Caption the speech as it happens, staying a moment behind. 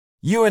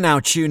You are now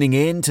tuning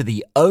in to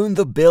the Own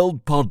the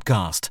Build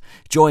podcast.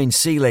 Join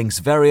C-Link's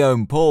very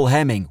own Paul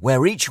Hemming,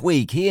 where each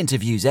week he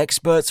interviews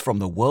experts from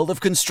the world of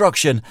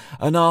construction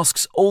and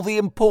asks all the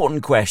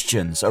important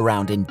questions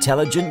around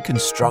intelligent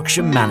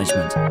construction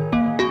management.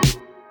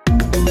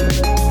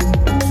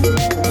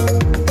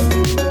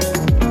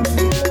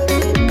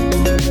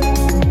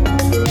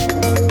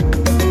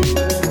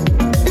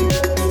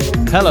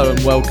 Hello and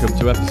welcome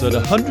to episode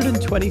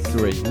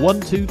 123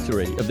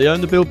 of the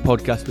Own the Build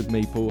podcast with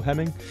me, Paul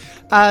Hemming.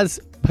 As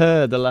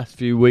per the last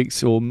few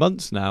weeks or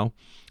months now,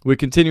 we're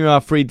continuing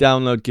our free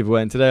download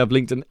giveaway, and today I've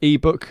linked an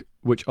ebook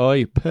which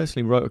I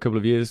personally wrote a couple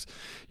of years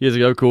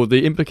ago called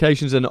The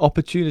Implications and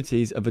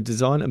Opportunities of a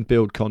Design and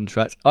Build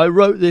Contract. I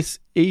wrote this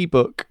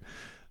ebook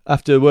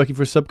after working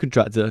for a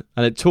subcontractor,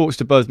 and it talks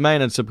to both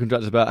main and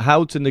subcontractors about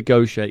how to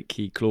negotiate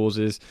key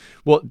clauses,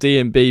 what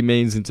D&B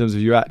means in terms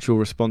of your actual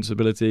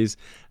responsibilities,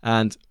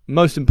 and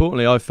most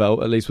importantly, I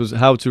felt at least, was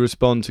how to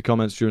respond to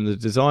comments during the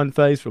design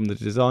phase from the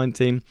design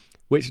team,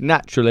 which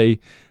naturally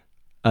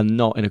are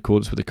not in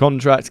accordance with the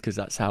contract because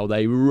that's how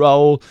they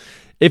roll.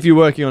 If you're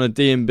working on a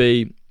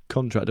D&B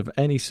contract of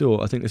any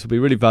sort, I think this will be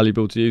really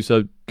valuable to you.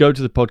 So go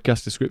to the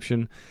podcast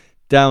description,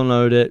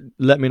 download it,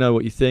 let me know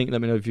what you think,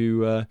 let me know if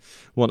you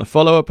want a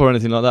follow-up or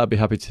anything like that. I'd be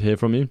happy to hear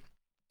from you.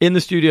 In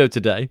the studio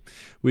today,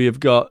 we have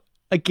got,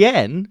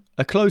 again,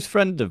 a close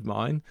friend of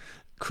mine,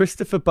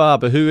 Christopher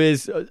Barber, who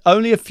is,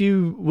 only a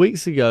few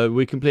weeks ago,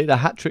 we completed a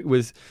hat-trick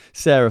with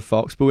Sarah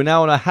Fox, but we're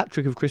now on a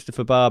hat-trick of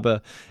Christopher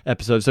Barber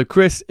episodes. So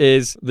Chris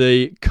is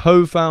the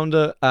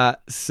co-founder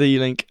at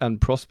C-Link and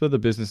Prosper, the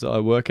business that I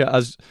work at.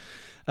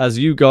 As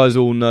you guys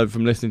all know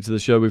from listening to the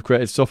show, we've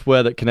created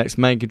software that connects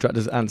main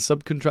contractors and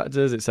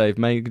subcontractors. It saved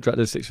main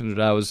contractors 600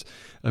 hours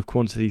of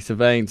quantity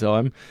surveying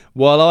time.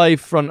 While I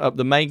front up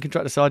the main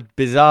contractor side,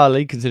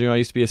 bizarrely, considering I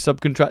used to be a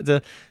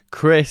subcontractor,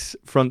 Chris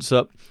fronts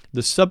up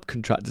the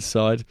subcontractor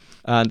side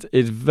and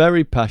is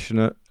very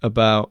passionate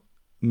about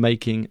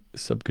making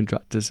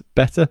subcontractors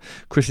better.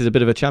 Chris is a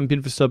bit of a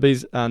champion for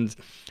subbies and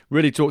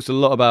really talks a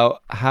lot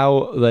about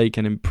how they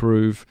can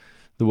improve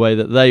the way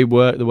that they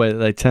work, the way that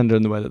they tender,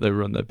 and the way that they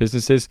run their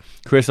businesses.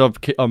 Chris,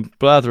 I'm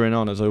blathering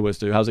on as I always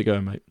do. How's it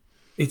going, mate?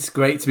 It's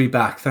great to be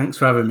back. Thanks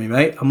for having me,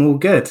 mate. I'm all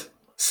good.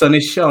 Sun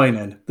is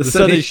shining. The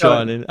sun is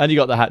shining. And you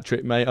got the hat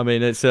trick, mate. I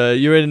mean, it's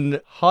you're in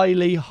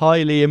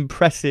highly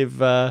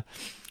impressive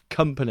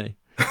company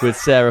with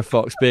Sarah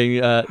Fox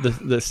being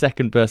the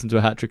second person to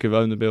a hat trick of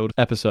Own the Build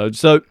episode.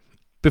 So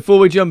before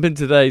we jump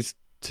into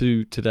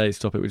today's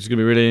topic, which is going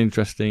to be really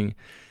interesting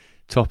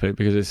topic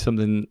because it's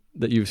something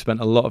that you've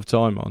spent a lot of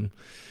time on,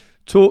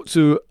 talk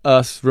to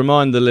us,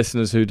 remind the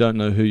listeners who don't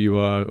know who you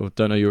are or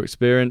don't know your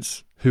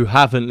experience, who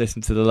haven't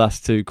listened to the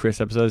last two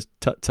Chris episodes,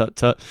 talk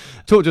to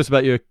us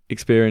about your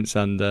experience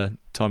and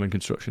time in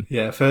construction.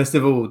 Yeah, first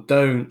of all,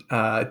 don't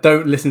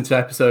listen to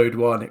episode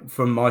 1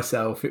 from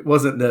myself. It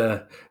wasn't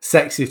the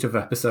sexiest of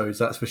episodes,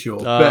 that's for sure.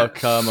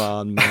 Come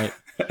on, mate.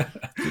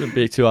 Don't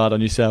be too hard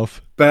on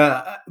yourself.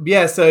 But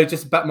yeah, so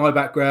just my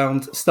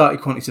background,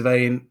 started quantity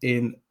surveying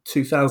in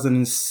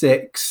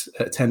 2006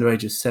 at tender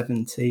age of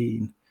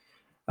 17.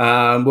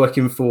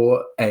 Working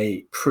for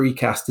a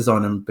precast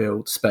design and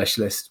build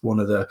specialist, one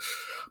of the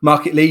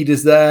market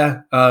leaders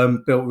there.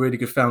 Built really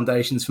good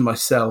foundations for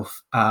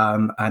myself,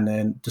 and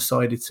then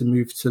decided to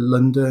move to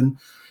London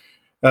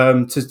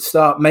to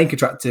start main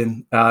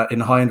contracting in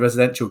the high-end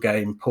residential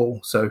game,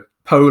 Paul. So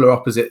polar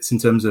opposites in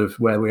terms of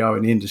where we are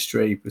in the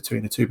industry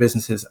between the two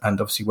businesses,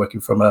 and obviously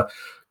going from a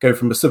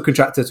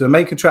subcontractor to a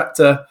main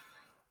contractor.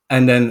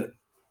 And then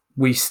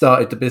we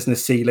started the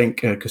business C-Link,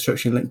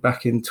 Construction Link,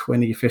 back in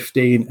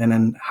 2015. And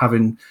then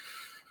having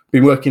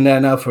been working there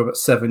now for about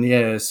 7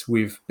 years,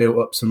 we've built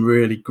up some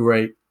really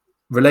great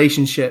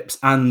relationships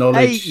and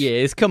knowledge. 8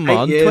 years, come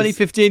on,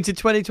 2015 to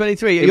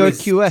 2023. You're a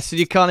QS, so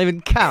you can't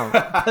even count.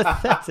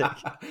 Pathetic.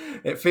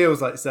 It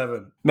feels like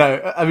 7.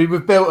 No, I mean,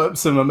 we've built up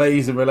some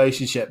amazing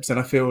relationships,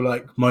 and I feel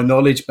like my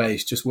knowledge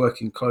base, just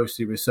working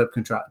closely with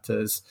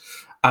subcontractors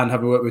and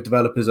having worked with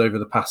developers over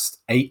the past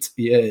 8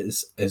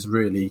 years, has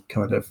really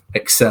kind of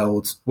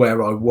excelled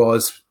where I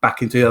was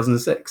back in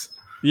 2006.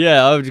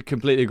 Yeah, I would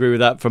completely agree with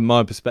that from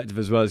my perspective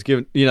as well. It's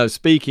given,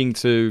 speaking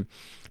to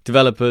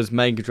developers,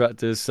 main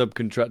contractors,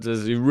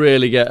 subcontractors, you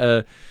really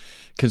get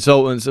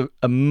consultants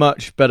a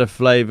much better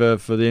flavour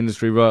for the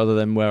industry rather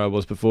than where I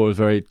was before. It was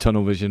very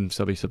tunnel vision,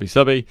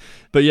 subby.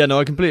 But yeah, no,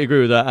 I completely agree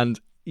with that. And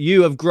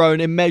you have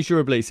grown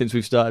immeasurably since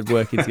we've started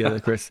working together,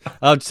 Chris.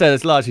 I'd say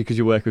that's largely because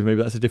you work with me,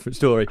 but that's a different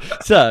story.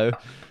 So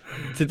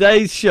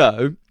today's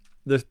show,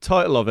 the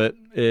title of it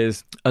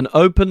is An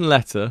Open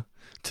Letter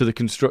to the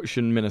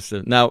Construction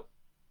Minister. Now,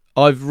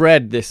 I've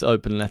read this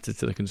open letter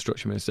to the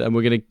Construction Minister, and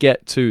we're going to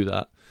get to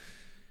that.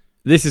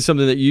 This is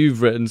something that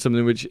you've written,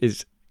 something which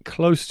is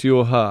close to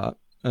your heart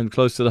and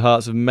close to the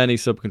hearts of many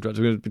subcontractors.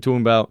 We're going to be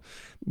talking about,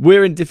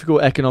 we're in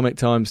difficult economic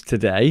times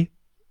today.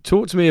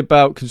 Talk to me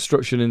about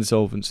construction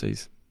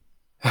insolvencies.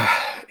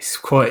 It's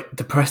quite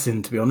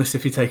depressing, to be honest,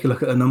 if you take a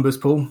look at the numbers,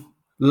 Paul.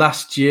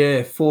 Last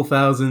year,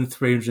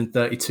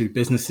 4,332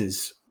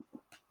 businesses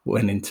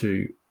went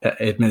into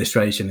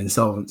administration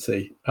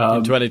insolvency.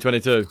 In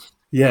 2022.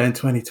 Yeah, in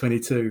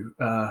 2022.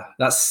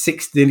 That's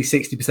nearly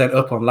 60%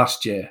 up on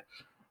last year.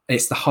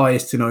 It's the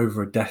highest in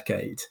over a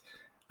decade.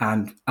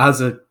 And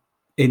as an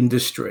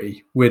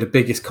industry, we're the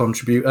biggest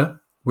contributor.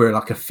 We're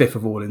like a fifth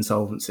of all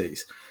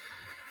insolvencies.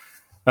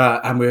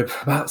 And we're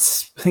about,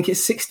 I think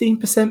it's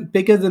 16%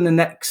 bigger than the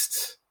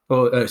next,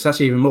 or it's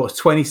actually even more,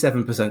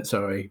 27%,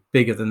 sorry,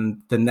 bigger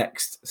than the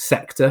next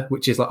sector,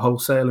 which is like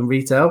wholesale and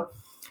retail.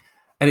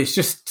 And it's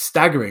just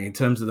staggering in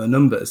terms of the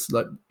numbers.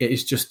 Like, it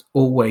is just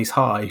always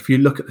high. If you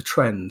look at the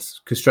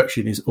trends,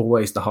 construction is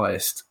always the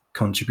highest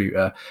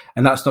contributor.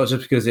 And that's not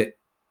just because it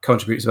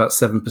contributes about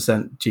 7%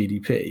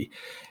 GDP.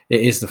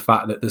 It is the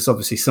fact that there's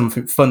obviously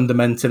something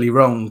fundamentally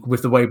wrong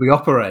with the way we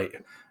operate.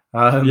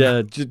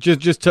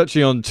 Just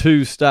touching on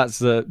two stats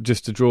that,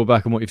 just to draw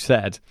back on what you've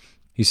said.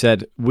 You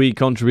said we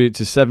contribute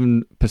to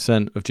 7%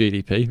 of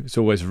GDP. It's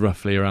always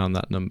roughly around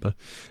that number.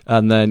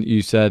 And then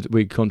you said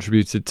we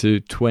contributed to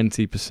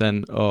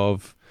 20%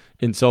 of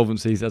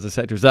insolvencies as a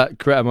sector. Is that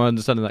correct? Am I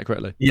understanding that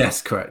correctly?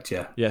 Yes, correct,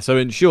 yeah. Yeah, so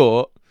in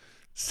short,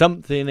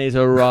 something is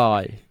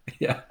awry.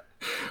 Yeah.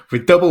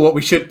 We're double what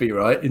we should be,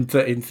 right? In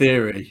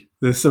theory.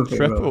 There's something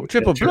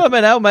triple.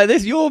 Blooming hell, mate.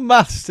 This your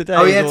maths today.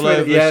 Oh,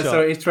 yeah,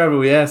 sorry, it's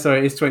treble. Yeah,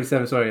 sorry, it's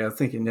 27. Sorry, I was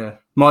thinking,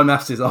 my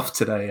maths is off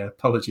today.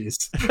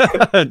 Apologies.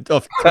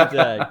 Off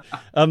today.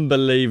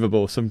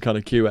 Unbelievable. Some kind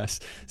of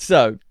QS.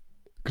 So,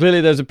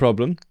 clearly there's a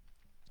problem.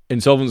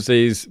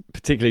 Insolvencies,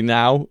 particularly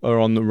now, are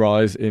on the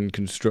rise in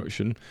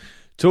construction.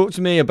 Talk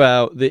to me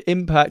about the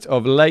impact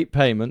of late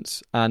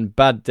payments and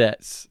bad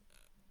debts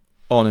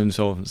on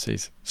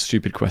insolvencies.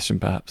 Stupid question,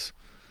 perhaps.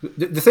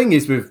 The thing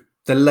is with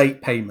the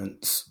late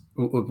payments,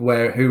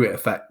 who it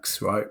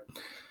affects, right?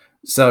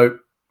 So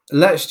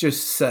let's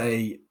just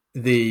say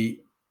the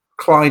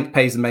client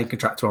pays the main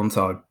contractor on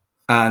time,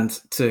 and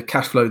to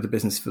cash flow the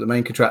business for the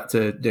main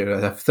contractor, they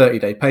have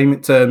 30-day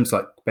payment terms,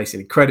 like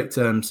basically credit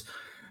terms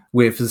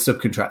with the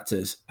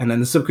subcontractors, and then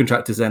the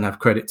subcontractors then have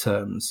credit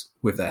terms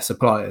with their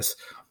suppliers.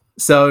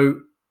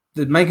 So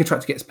the main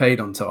contractor gets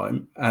paid on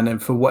time, and then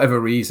for whatever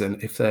reason,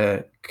 if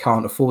they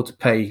can't afford to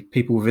pay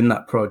people within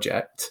that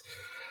project,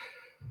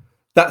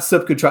 that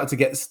subcontractor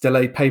gets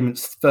delayed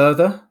payments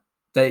further.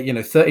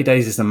 30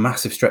 days is a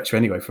massive stretch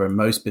anyway for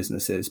most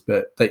businesses,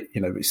 but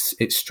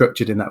it's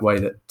structured in that way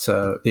that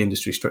the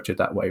industry is structured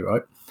that way,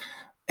 right?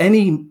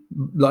 Any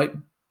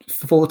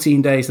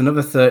 14 days,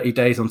 another 30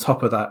 days on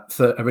top of that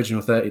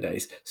original 30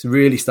 days, so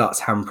really starts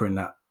hampering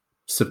that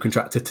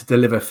subcontractor to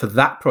deliver for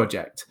that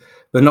project,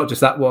 but not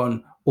just that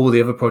one, all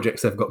the other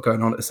projects they've got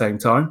going on at the same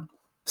time.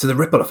 So the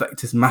ripple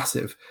effect is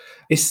massive.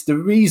 It's the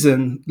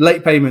reason,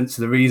 late payments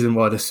are the reason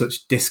why there's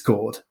such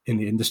discord in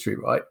the industry,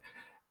 right?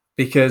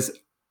 Because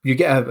you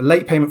get a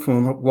late payment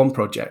from one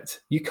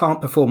project, you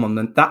can't perform on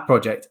that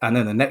project, and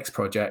then the next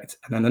project,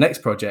 and then the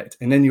next project,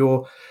 and then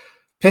you're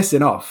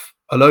pissing off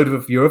a load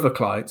of your other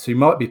clients who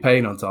might be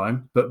paying on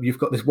time, but you've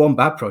got this one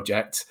bad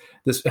project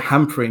that's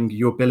hampering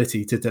your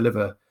ability to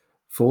deliver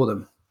for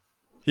them.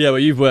 Yeah, well,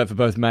 you've worked for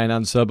both main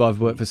and sub. I've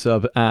worked for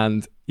sub,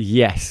 and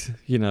yes,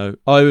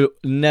 I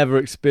never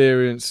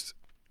experienced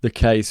the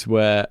case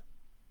where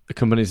the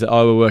companies that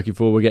I were working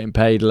for were getting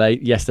paid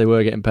late. Yes, they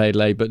were getting paid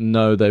late, but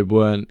no, they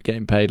weren't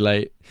getting paid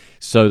late,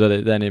 so that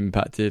it then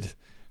impacted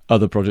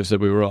other projects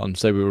that we were on.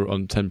 Say we were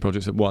on 10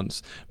 projects at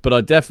once. But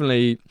I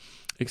definitely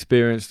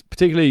experienced,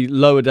 particularly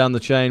lower down the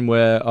chain,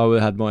 where I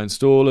had my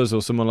installers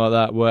or someone like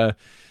that, where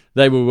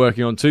they were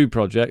working on 2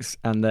 projects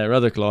and their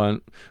other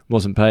client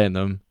wasn't paying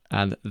them.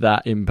 And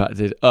that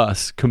impacted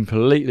us,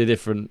 completely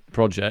different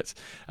projects.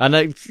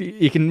 And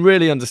you can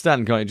really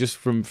understand, can't you, just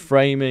from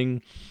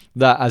framing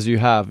that as you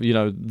have,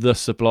 the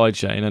supply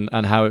chain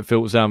and how it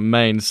filters down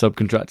main,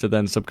 subcontractor,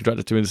 then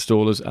subcontractor to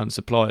installers and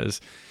suppliers,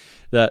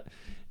 that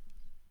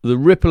the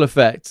ripple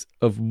effect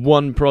of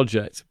one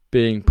project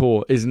being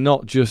poor is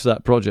not just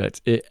that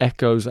project. It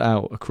echoes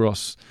out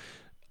across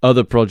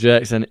other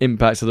projects and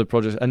impacts other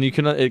projects. And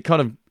it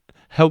kind of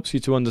helps you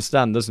to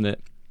understand, doesn't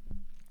it,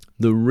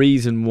 the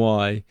reason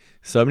why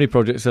so many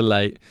projects are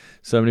late,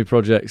 so many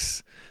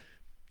projects,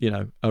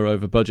 are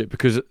over budget,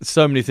 because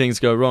so many things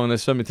go wrong.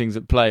 There's so many things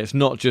at play. It's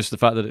not just the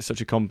fact that it's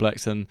such a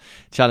complex and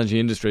challenging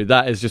industry.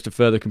 That is just a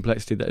further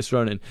complexity that is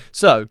thrown in.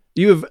 So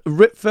you have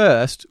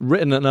first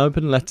written an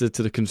open letter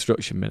to the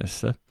construction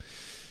minister,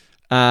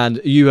 and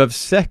you have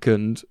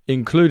second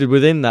included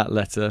within that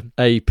letter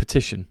a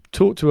petition.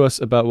 Talk to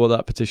us about what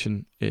that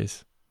petition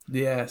is.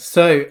 Yeah,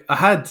 so I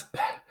had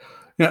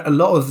a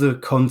lot of the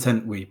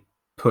content we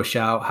push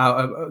out,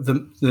 how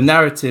the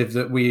narrative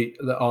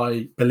that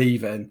I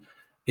believe in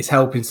is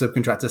helping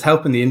subcontractors,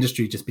 helping the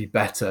industry just be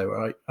better,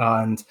 right?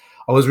 And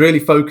I was really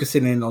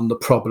focusing in on the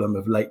problem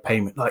of late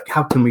payment, like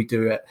how can we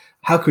do it?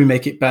 How can we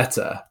make it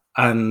better?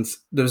 And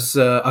there's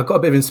I got a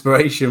bit of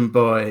inspiration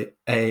by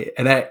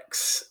an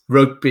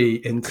ex-rugby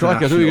international.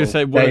 Crikey, I thought you were going to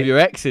say one of your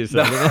exes.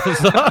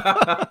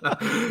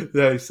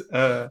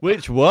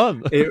 Which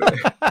one?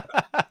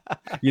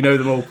 You know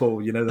them all,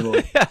 Paul. You know them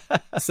all.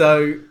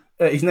 So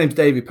his name's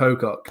David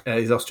Pocock.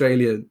 He's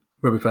Australian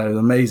rugby player, an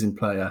amazing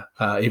player,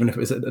 even if it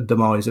was at the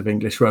demise of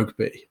English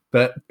rugby.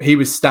 But he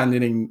was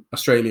standing in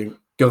Australian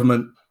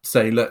government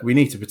saying, look, we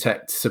need to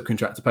protect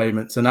subcontractor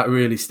payments. And that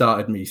really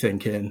started me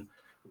thinking,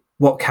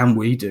 what can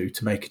we do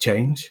to make a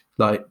change?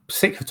 Like,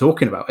 sick of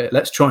talking about it.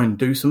 Let's try and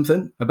do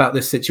something about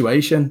this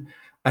situation.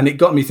 And it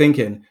got me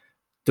thinking,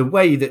 the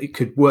way that it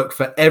could work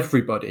for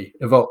everybody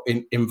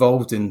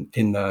involved in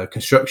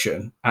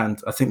construction,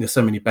 and I think there's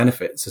so many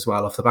benefits as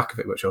well off the back of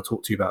it, which I'll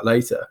talk to you about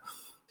later,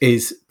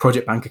 is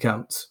project bank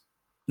accounts.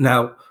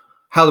 Now,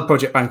 how the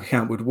project bank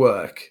account would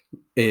work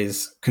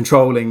is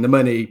controlling the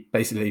money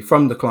basically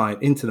from the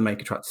client into the main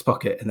contractor's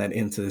pocket and then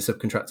into the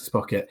subcontractor's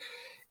pocket.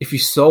 If you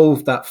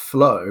solve that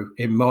flow,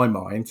 in my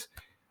mind,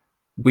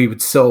 we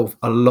would solve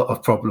a lot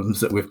of problems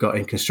that we've got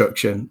in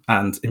construction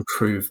and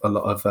improve a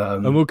lot of.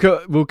 And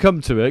we'll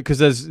come to it because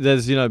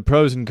there's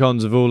pros and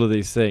cons of all of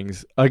these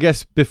things. I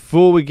guess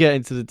before we get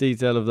into the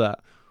detail of that,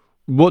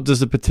 what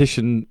does the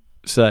petition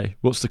say?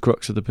 What's the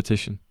crux of the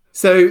petition?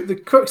 So the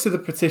crux of the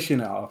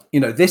petition are,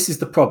 this is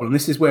the problem.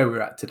 This is where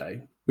we're at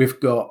today. We've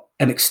got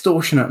an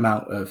extortionate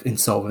amount of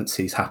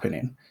insolvencies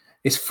happening.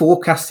 It's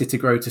forecasted to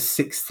grow to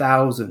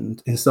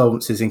 6,000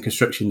 insolvencies in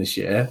construction this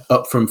year,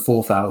 up from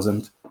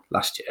 4,000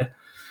 last year.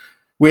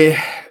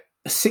 We're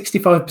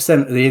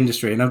 65% of the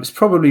industry, and it's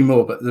probably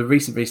more, but the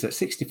recent research,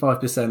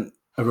 65%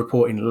 are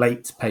reporting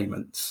late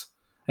payments.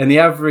 And the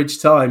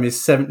average time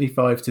is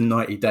 75 to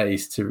 90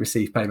 days to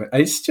receive payment.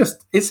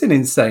 It's an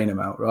insane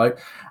amount, right?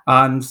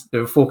 And they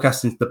were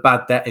forecasting the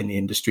bad debt in the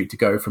industry to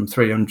go from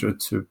 300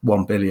 to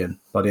 1 billion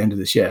by the end of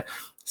this year.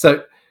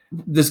 So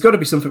there's got to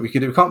be something we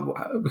can do.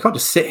 We can't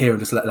just sit here and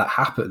just let that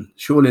happen.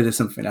 Surely there's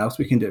something else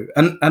we can do.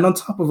 And on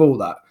top of all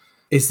that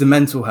is the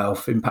mental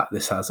health impact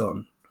this has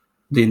on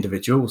the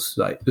individuals,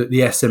 like the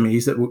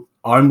SMEs that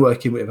I'm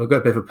working with. I've got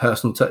a bit of a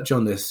personal touch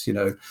on this,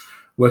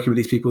 working with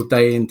these people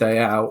day in, day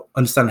out,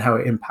 understand how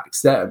it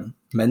impacts them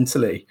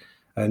mentally.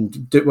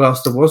 And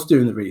whilst I was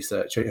doing the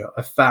research,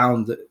 I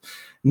found that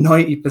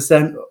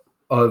 90%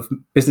 of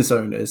business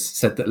owners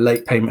said that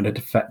late payment had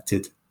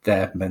affected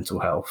their mental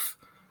health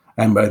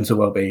and mental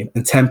well-being,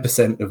 and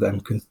 10% of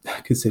them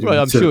consider.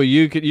 Well, I'm sure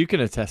you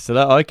can attest to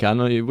that. I can.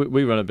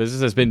 We run a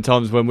business. There's been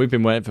times when we've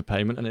been waiting for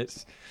payment, and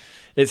it's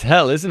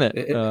hell, isn't it?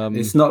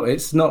 It's not.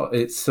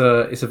 It's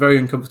a very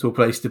uncomfortable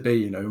place to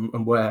be,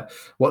 and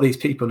what these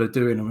people are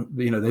doing,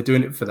 they're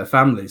doing it for their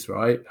families,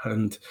 right?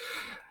 And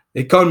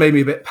it kind of made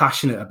me a bit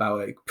passionate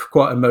about it,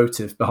 quite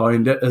emotive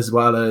behind it, as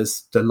well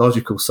as the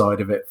logical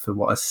side of it for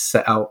what I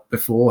set out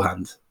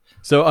beforehand.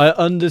 So I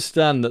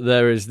understand that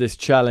there is this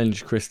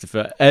challenge,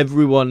 Christopher.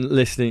 Everyone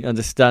listening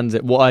understands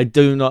it. What I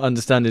do not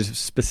understand is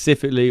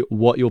specifically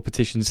what your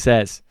petition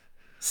says.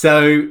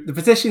 So the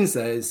petition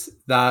says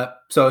that.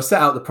 So I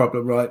set out the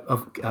problem, right?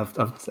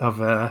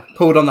 I've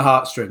pulled on the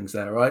heartstrings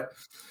there, right?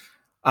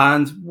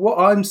 And what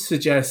I'm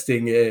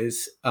suggesting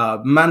is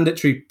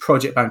mandatory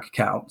project bank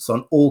accounts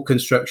on all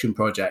construction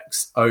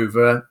projects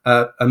over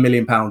 £1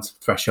 million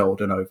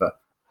threshold and over.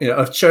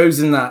 I've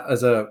chosen that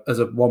as a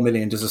 1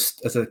 million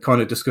as a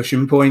kind of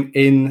discussion point.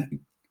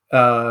 In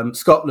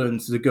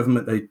Scotland, the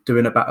government, they're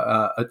doing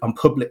about on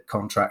public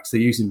contracts,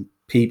 they're using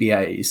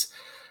PBAs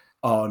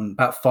on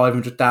about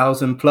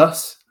 500,000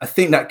 plus. I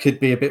think that could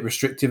be a bit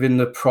restrictive in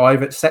the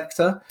private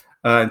sector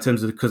in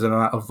terms of because of the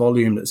amount of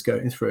volume that's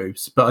going through.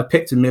 But I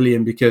picked $1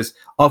 million because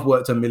I've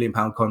worked on £1 million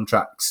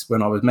contracts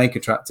when I was main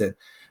contracting,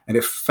 and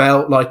it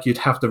felt like you'd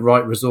have the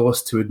right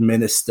resource to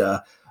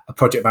administer a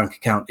project bank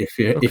account if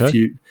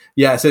you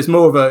so it's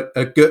more of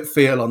a gut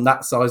feel on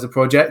that size of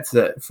project,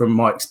 that from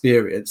my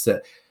experience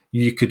that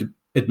you could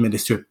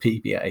administer a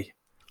PBA.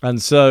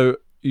 And so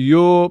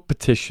your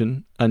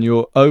petition and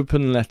your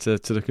open letter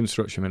to the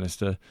construction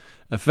minister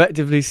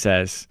effectively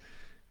says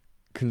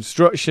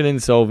construction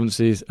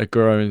insolvencies are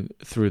growing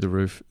through the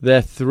roof.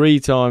 They're 3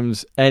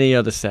 times any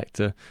other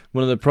sector.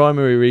 One of the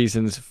primary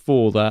reasons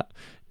for that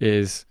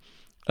is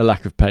a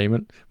lack of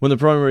payment. One of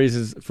the primary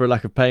reasons for a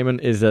lack of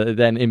payment is that it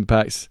then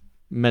impacts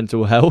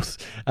mental health.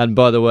 And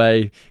by the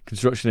way,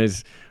 construction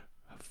is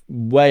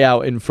way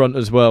out in front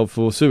as well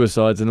for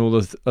suicides and all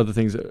the other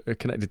things that are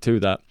connected to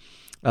that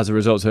as a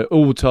result. So it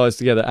all ties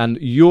together. And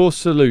your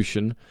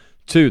solution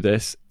to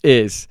this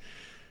is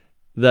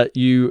that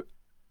you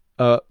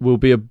will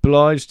be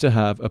obliged to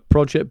have a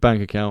project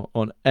bank account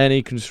on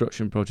any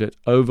construction project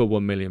over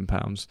 £1 million.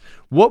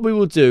 What we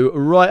will do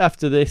right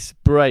after this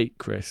break,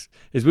 Chris,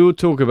 is we will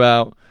talk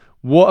about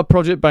what a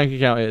project bank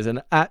account is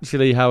and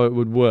actually how it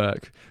would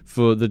work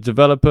for the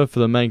developer, for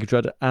the main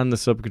contractor and the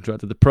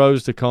subcontractor, the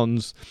pros, the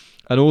cons,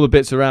 and all the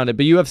bits around it.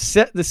 But you have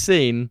set the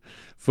scene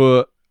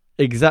for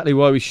exactly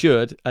why we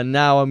should, and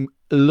now I'm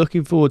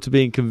looking forward to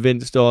being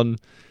convinced on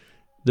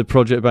the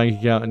project bank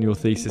account and your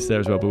thesis there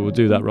as well. But we'll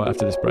do that right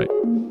after this break.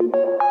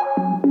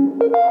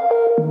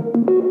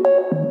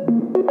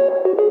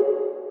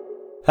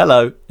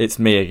 Hello, it's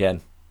me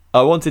again.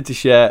 I wanted to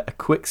share a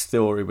quick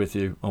story with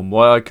you on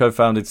why I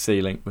co-founded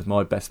C-Link with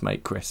my best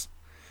mate Chris.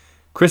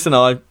 Chris and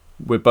I,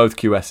 we're both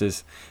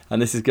QSs,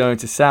 and this is going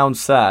to sound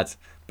sad,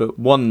 but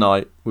one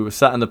night we were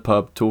sat in the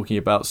pub talking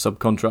about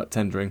subcontract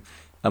tendering,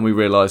 and we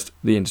realised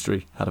the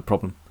industry had a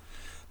problem.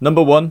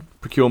 Number 1,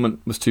 procurement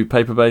was too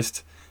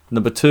paper-based.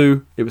 Number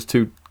 2, it was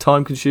too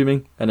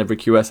time-consuming, and every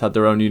QS had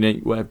their own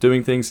unique way of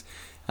doing things.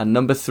 And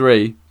number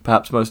 3,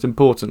 perhaps most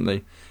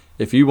importantly,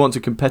 if you want to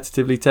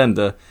competitively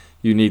tender,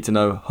 you need to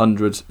know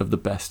hundreds of the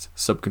best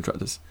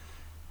subcontractors.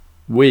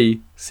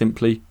 We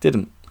simply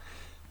didn't.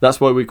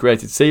 That's why we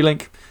created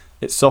C-Link.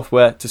 It's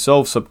software to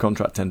solve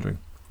subcontract tendering.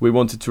 We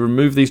wanted to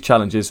remove these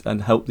challenges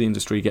and help the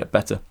industry get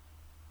better.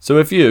 So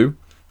if you,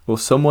 or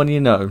someone you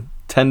know,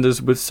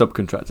 tenders with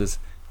subcontractors,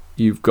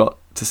 you've got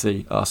to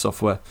see our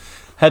software.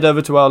 Head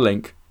over to our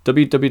link,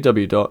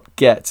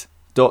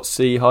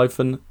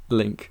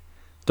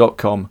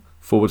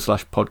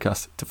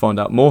 www.get.c-link.com/podcast to find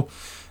out more.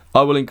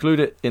 I will include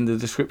it in the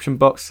description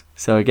box,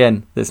 so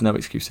again, there's no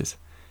excuses.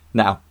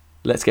 Now,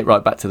 let's get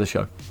right back to the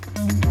show.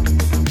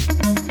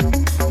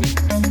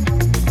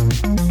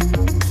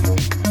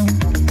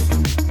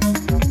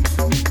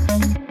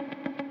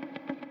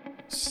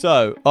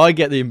 So, I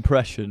get the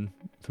impression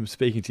from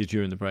speaking to you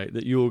during the break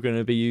that you're going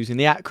to be using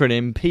the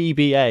acronym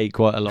PBA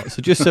quite a lot.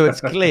 So just so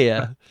it's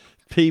clear,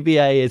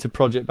 PBA is a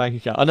project bank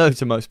account. I know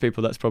to most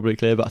people that's probably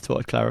clear, but I thought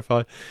I'd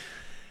clarify.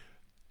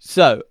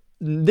 So,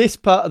 this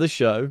part of the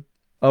show,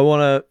 I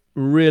want to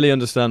really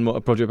understand what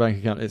a project bank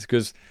account is,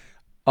 because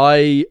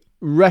I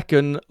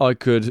reckon I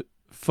could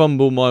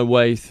fumble my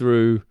way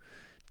through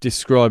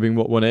describing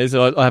what one is.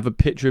 I have a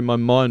picture in my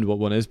mind what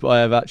one is, but I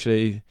have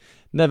actually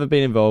never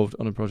been involved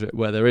on a project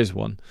where there is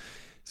one.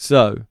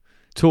 So,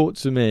 talk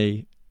to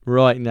me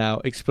right now.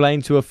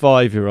 Explain to a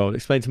 5-year-old,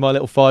 explain to my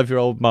little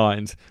 5-year-old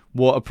mind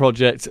what a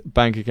project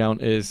bank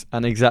account is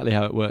and exactly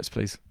how it works,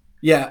 please.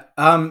 Yeah,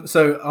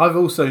 so I've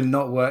also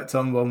not worked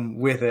on one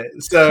with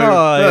it. So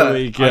here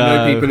we go. I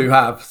know people who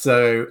have.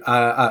 So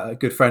a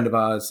good friend of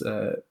ours,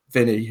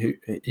 Vinny, who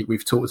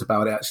we've talked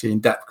about it actually in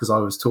depth because I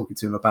was talking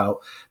to him about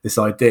this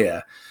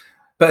idea.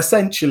 But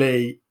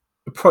essentially,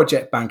 a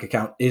project bank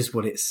account is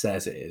what it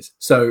says it is.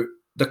 So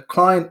the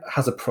client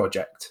has a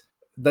project.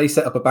 They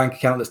set up a bank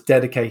account that's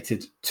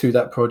dedicated to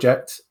that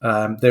project.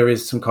 There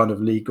is some kind of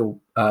legal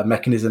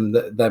mechanism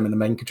that them and the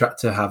main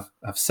contractor have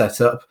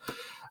set up.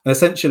 And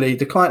essentially,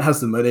 the client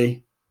has the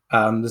money.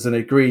 There's an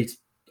agreed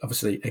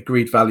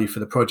value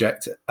for the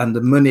project, and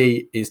the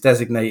money is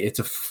designated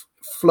to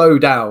flow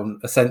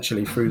down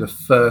essentially through the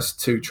first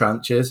 2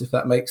 tranches, if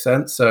that makes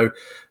sense. So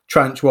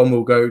tranche 1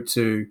 will go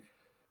to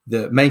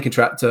the main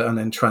contractor, and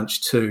then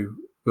tranche 2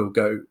 will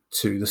go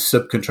to the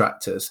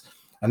subcontractors.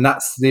 And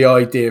that's the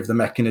idea of the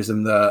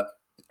mechanism, that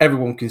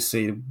everyone can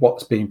see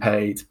what's being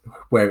paid,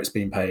 where it's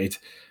being paid.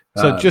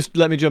 So just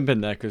let me jump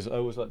in there, because I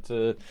always like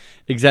to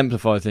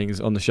exemplify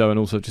things on the show, and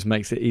also just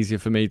makes it easier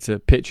for me to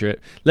picture it.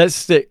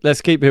 Let's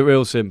keep it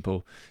real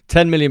simple.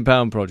 £10 million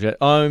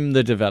project. I'm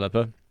the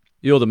developer.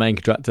 You're the main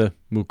contractor.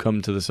 We'll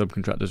come to the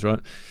subcontractors, right?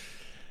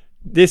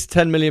 This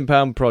 £10 million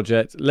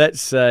project,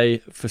 let's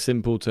say, for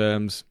simple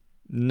terms,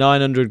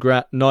 9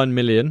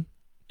 million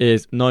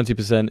is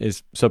 90%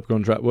 is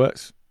subcontract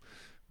works.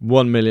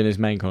 1 million is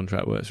main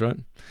contract works, right?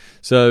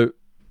 So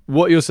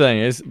what you're saying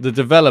is the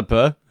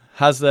developer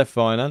has their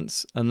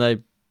finance and they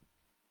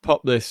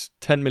pop this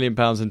 £10 million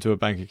into a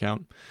bank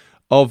account,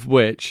 of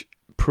which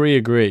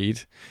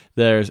pre-agreed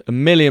there's £1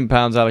 million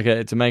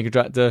allocated to main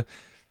contractor,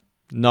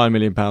 £9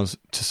 million to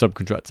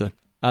subcontractor.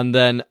 And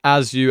then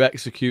as you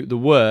execute the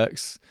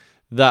works,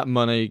 that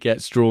money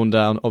gets drawn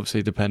down,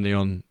 obviously depending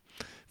on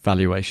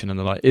valuation and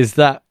the like. Is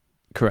that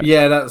correct?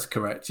 Yeah, that's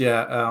correct.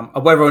 Yeah.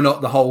 Whether or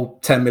not the whole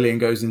 10 million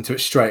goes into it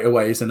straight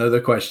away is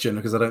another question,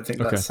 because I don't think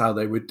that's how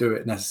they would do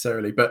it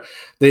necessarily. But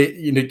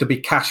there'd be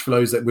cash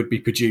flows that would be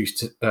produced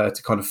to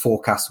kind of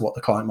forecast what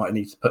the client might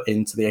need to put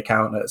into the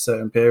account at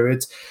certain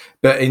periods.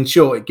 But in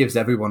short, it gives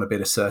everyone a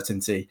bit of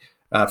certainty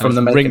from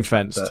the main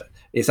ring-fenced.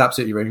 It's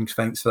absolutely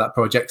ring-fenced for that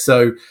project.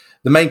 So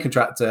the main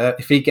contractor,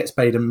 if he gets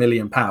paid £1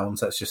 million,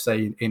 let's just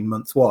say in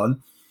month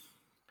 1,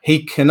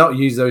 he cannot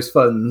use those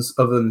funds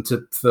other than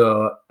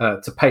to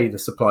pay the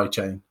supply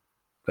chain,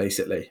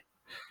 basically,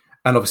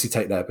 and obviously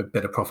take their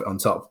bit of profit on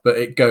top. But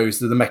it goes,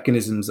 the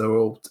mechanisms are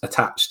all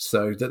attached,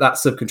 so that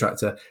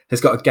subcontractor has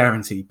got a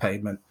guaranteed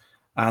payment.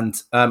 And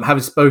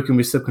having spoken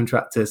with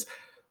subcontractors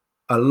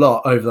a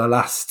lot over the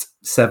last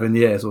 7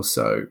 years or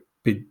so,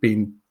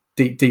 been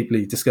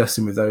deeply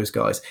discussing with those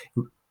guys,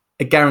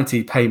 a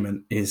guaranteed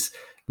payment is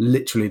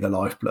literally the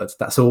lifeblood.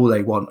 That's all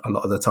they want a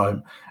lot of the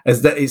time,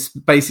 as that it's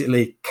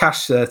basically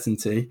cash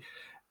certainty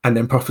and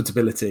then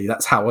profitability.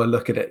 That's how I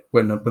look at it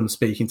when I'm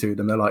speaking to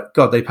them. They're like,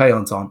 God, they pay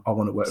on time. I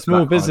want to work.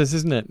 Small business,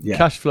 isn't it? Yeah.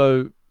 Cash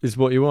flow is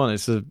what you want.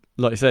 It's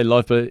like you say,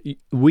 lifeblood.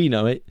 We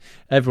know it.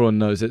 Everyone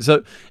knows it.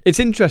 So it's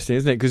interesting,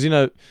 isn't it?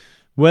 Because,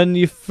 when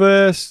you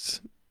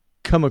first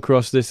come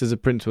across this as a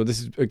principle,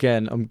 this is,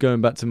 again, I'm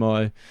going back to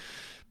my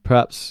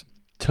perhaps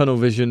tunnel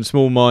vision,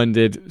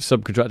 small-minded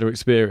subcontractor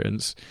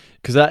experience,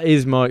 because that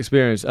is my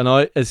experience. And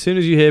as soon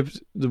as you hear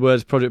the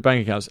words project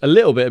bank accounts, a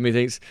little bit of me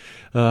thinks,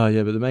 oh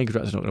yeah, but the main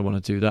contractor's not going to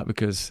want to do that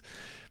because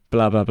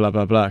blah blah blah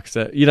blah blah.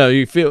 So, you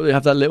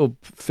have that little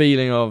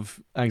feeling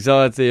of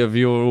anxiety of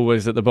you're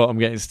always at the bottom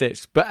getting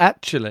stitched. But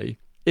actually,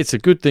 it's a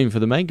good thing for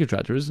the main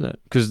contractor, isn't it?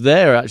 Because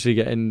they're actually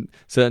getting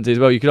certainty as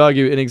well. You could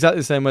argue in exactly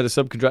the same way the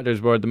subcontractor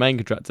is worried the main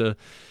contractor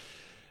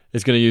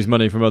is going to use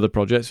money from other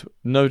projects.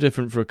 No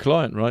different for a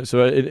client, right?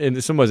 So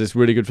in some ways, it's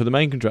really good for the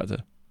main contractor.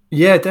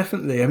 Yeah,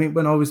 definitely. I mean,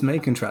 when I was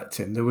main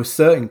contracting, there were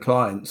certain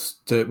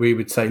clients that we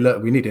would say,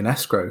 look, we need an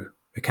escrow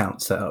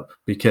account set up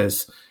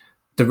because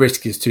the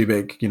risk is too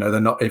big. You know, they're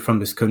not from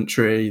this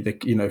country. They,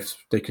 you know,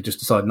 they could just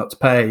decide not to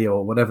pay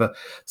or whatever.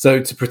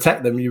 So to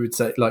protect them, you would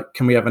say, like,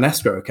 can we have an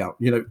escrow account?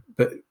 You know,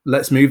 but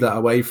let's move that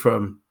away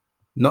from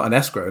not an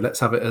escrow. Let's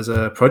have it as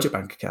a project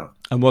bank account.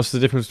 And what's the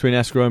difference between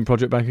escrow and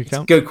project bank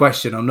account? It's a good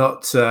question. I'm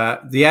not.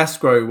 The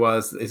escrow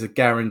is a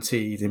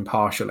guaranteed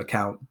impartial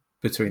account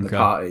between the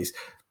parties.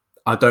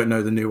 I don't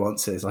know the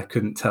nuances. I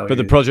couldn't tell you. But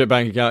the project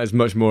bank account is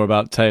much more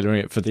about tailoring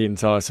it for the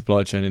entire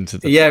supply chain into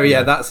the...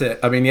 Yeah, that's it.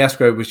 I mean, the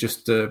escrow was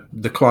just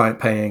the client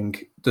paying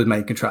the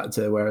main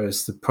contractor,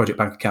 whereas the project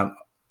bank account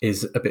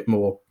is a bit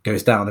more,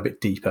 goes down a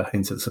bit deeper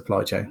into the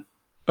supply chain.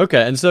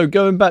 Okay, and so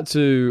going back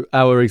to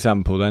our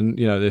example then,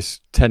 you know, this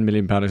 £10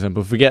 million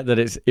example, forget that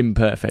it's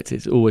imperfect.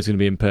 It's always going to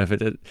be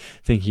imperfect at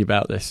thinking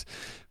about this.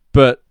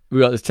 But we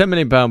got this £10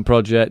 million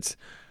project.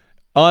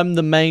 I'm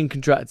the main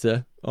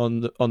contractor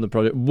on the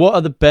project. What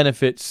are the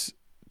benefits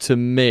to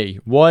me?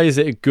 Why is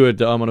it good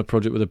that I'm on a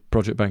project with a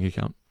project bank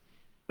account?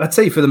 I'd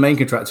say for the main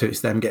contractor,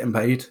 it's them getting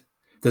paid.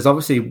 There's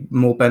obviously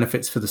more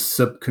benefits for the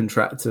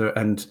subcontractor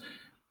and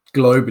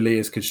globally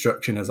as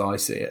construction as I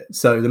see it.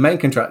 So the main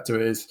contractor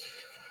is,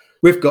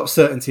 we've got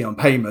certainty on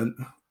payment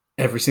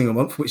every single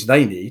month, which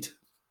they need.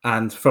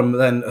 And from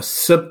then a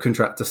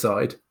subcontractor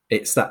side,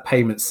 it's that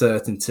payment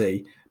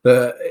certainty.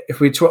 But if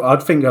we try,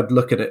 I'd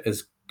look at it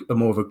as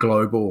more of a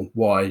global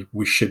why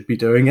we should be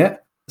doing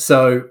it.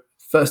 So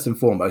first and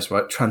foremost,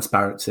 right,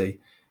 transparency.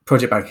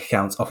 Project bank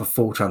accounts offer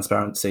full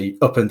transparency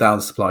up and down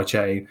the supply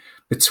chain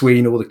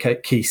between all the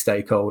key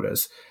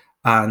stakeholders.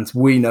 And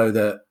we know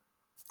that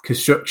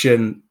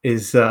construction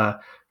is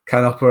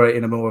can operate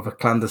in a more of a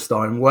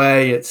clandestine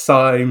way at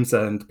times,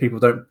 and people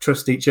don't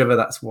trust each other.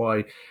 That's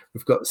why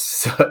we've got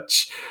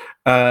such,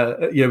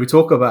 we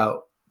talk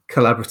about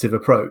collaborative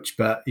approach,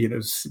 but, you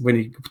know, when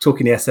you talk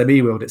in the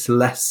SME world, it's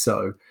less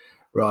so,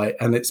 right?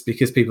 And it's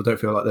because people don't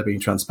feel like they're being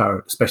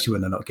transparent, especially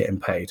when they're not getting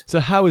paid. So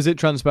how is it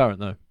transparent,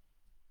 though?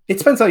 It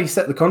depends how you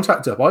set the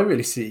contract up. I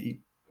really see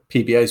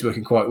PBAs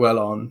working quite well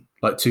on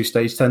like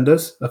two-stage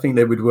tenders. I think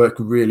they would work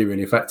really,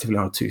 really effectively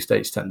on a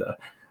two-stage tender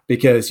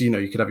because, you know,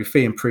 you could have your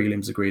fee and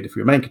prelims agreed if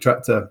you're a main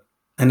contractor.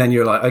 And then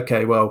you're like,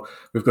 okay, well,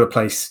 we've got to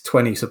place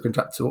 20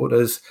 subcontractor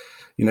orders.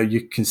 You know,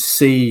 you can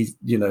see,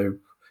 you know,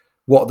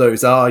 what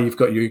those are. You've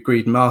got your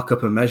agreed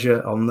markup and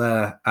measure on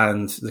there.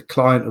 And the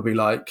client will be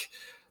like,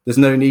 there's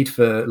no need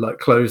for like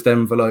closed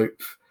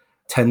envelope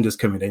tenders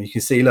coming in. You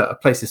can see, look, I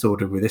placed this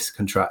order with this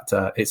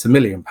contractor. It's £1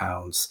 million.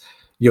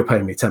 You're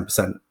paying me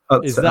 10%.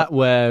 Is that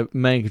where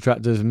main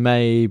contractors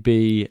may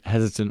be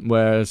hesitant,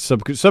 whereas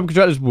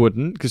subcontractors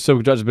wouldn't? Because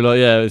subcontractors would be like,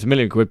 yeah, it's £1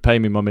 million, pay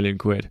me my £1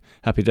 million,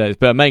 happy days.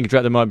 But a main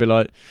contractor might be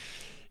like,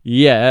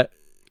 yeah,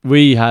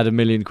 we had £1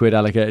 million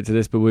allocated to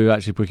this, but we've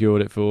actually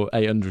procured it for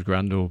 800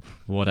 grand or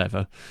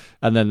whatever.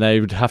 And then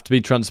they would have to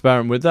be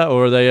transparent with that.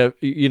 Or are they,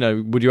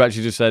 would you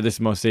actually just say, this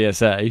is my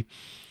CSA?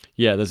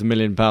 Yeah, there's £1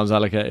 million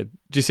allocated.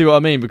 Do you see what I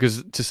mean?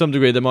 Because to some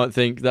degree, they might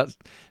think that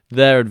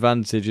their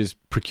advantage is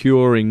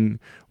procuring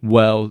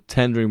well,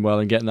 tendering well,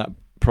 and getting that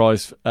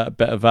price at a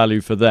better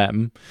value for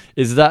them.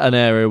 Is that an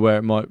area where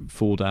it might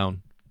fall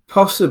down?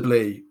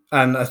 Possibly.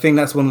 And I think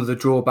that's one of the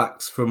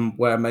drawbacks from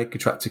where a main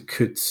contractor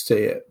could see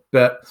it.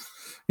 But,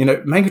 you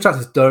know, main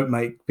contractors don't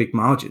make big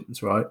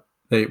margins, right?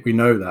 We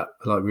know that.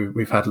 Like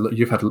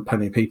you've had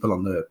plenty of people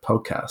on the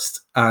podcast.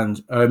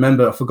 And I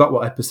remember, I forgot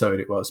what episode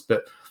it was,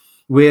 but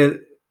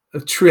we're a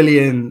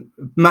trillion,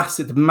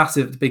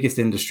 the biggest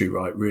industry,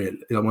 right? Really,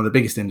 one of the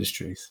biggest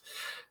industries,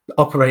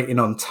 operating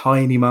on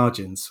tiny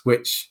margins,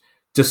 which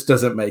just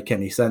doesn't make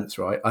any sense,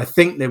 right? I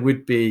think there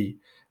would be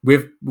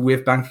with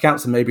bank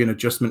accounts and maybe an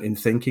adjustment in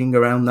thinking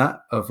around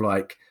that of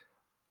like,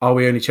 are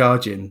we only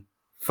charging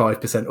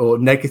 5% or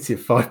negative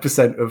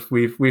 5% of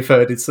we've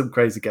heard in some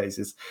crazy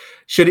cases?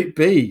 Should it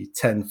be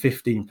 10,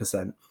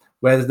 15%?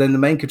 Whereas then the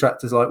main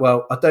contractor's like,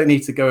 well, I don't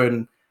need to go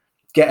and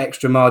get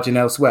extra margin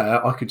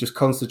elsewhere. I could just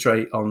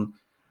concentrate on,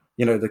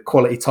 you know, the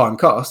quality time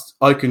cost.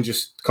 I can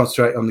just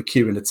concentrate on the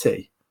Q and the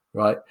T,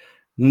 right?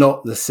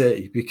 Not the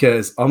C,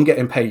 because I'm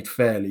getting paid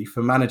fairly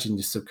for managing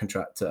the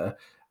subcontractor,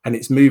 and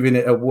it's moving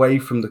it away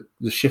from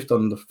the shift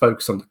on the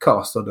focus on the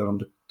cost or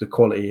on the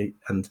quality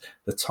and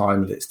the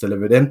time that it's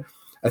delivered in.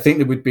 I think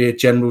there would be a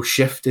general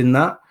shift in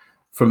that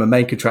from a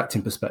main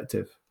contracting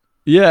perspective.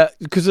 Yeah,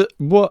 because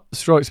what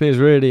strikes me as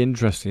really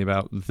interesting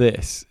about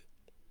this,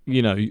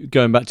 you know,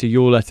 going back to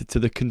your letter to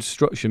the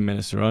construction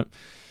minister, right?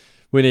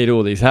 We need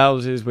all these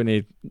houses.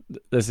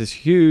 There's this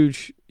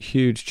huge,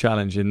 huge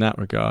challenge in that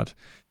regard.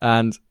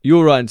 And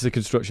you're writing to the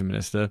construction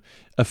minister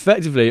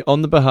effectively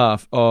on the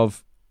behalf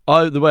of,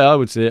 the way I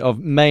would see it, of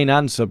main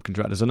and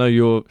subcontractors. I know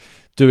you're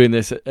doing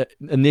this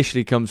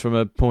initially comes from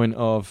a point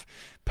of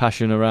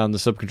passion around the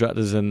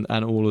subcontractors and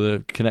all of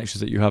the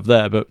connections that you have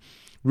there. But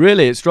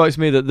really, it strikes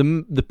me that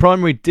the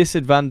primary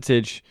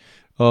disadvantage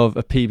of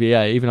a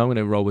PBA, even I'm going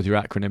to roll with your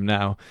acronym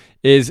now,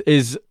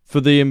 is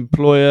for the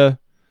employer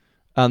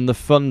and the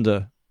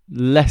funder,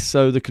 less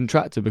so the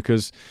contractor,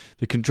 because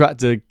the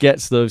contractor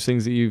gets those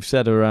things that you've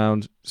said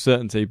around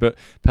certainty, but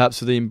perhaps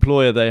for the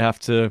employer they have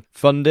to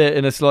fund it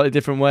in a slightly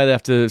different way.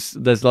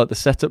 There's like the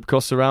setup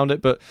costs around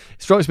it, but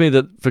it strikes me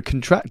that for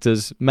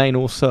contractors, main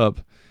or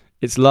sub,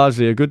 it's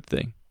largely a good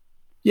thing.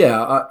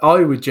 Yeah, I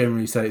would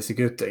generally say it's a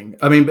good thing.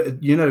 I mean, but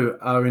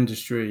our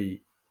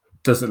industry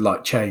doesn't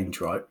like change,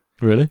 right?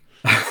 Really?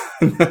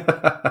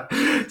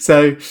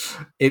 So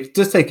it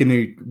does take a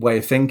new way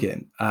of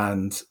thinking,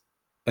 and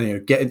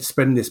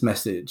spreading this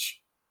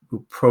message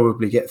will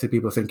probably get to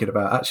people thinking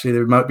about, actually,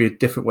 there might be a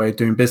different way of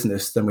doing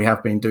business than we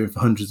have been doing for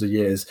hundreds of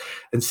years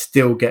and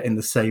still getting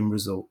the same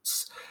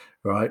results,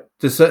 right?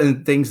 There's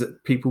certain things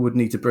that people would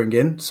need to bring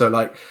in. So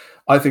like,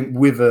 I think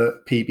with a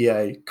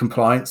PBA,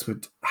 compliance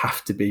would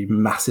have to be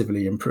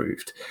massively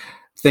improved.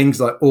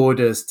 Things like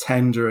orders,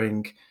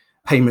 tendering,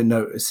 payment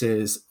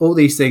notices, all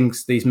these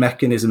things, these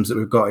mechanisms that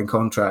we've got in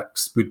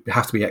contracts would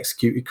have to be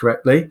executed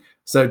correctly.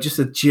 So just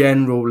a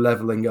general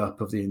leveling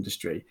up of the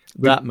industry.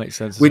 That makes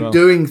sense. We're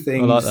doing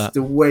things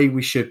the way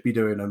we should be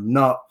doing them,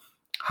 not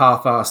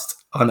half-assed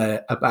on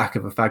a back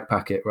of a fag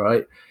packet,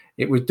 right?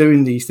 We're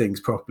doing these things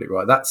properly,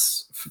 right?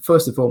 That's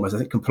first and foremost. I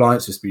think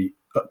compliance has to be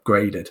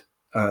upgraded.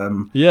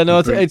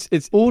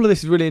 It's all of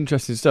this is really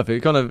interesting stuff. It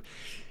kind of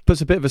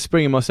puts a bit of a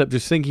spring in my step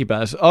just thinking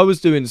about it. So I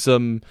was doing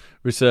some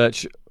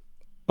research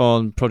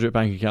on project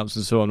bank accounts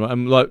and so on,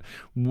 and like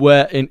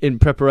where in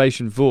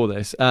preparation for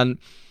this, and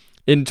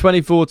in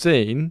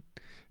 2014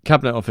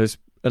 Cabinet Office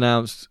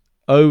announced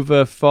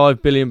over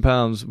 £5 billion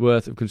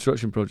worth of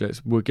construction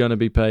projects were going to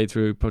be paid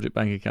through project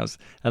bank accounts,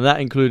 and that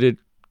included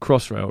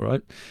Crossrail,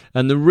 right?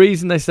 And the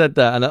reason they said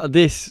that, and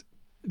this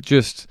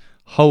just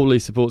wholly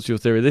supports your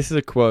theory, this is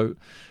a quote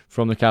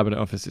from the Cabinet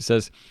Office. It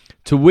says,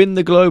 "To win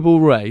the global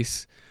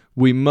race,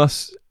 we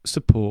must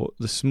support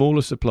the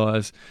smaller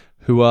suppliers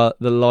who are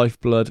the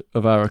lifeblood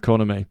of our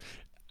economy."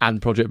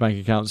 And project bank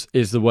accounts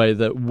is the way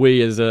that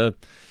we as a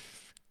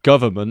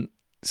government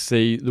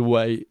see the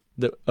way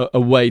that a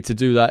way to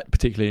do that,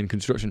 particularly in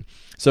construction.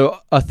 So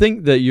I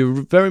think that you're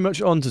very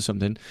much onto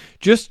something.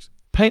 Just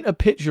paint a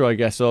picture, I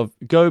guess, of,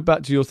 go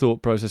back to your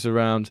thought process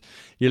around,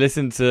 you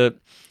listen to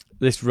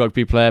this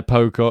rugby player,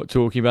 Pocock,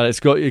 talking about it.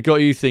 It got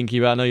you thinking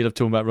about, I know you love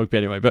talking about rugby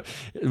anyway, but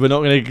we're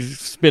not going to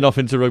spin off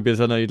into rugby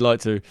as I know you'd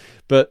like to.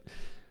 But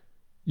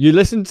you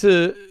listen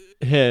to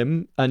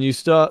him and you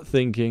start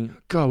thinking,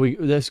 God,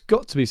 there's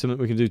got to be something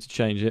we can do to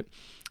change it.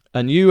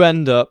 And you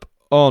end up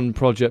on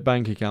project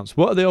bank accounts.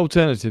 What are the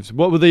alternatives?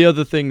 What were the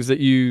other things that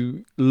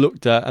you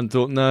looked at and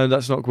thought, no,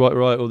 that's not quite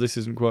right, or this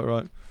isn't quite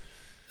right?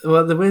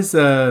 Well, there was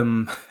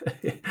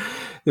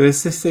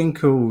this thing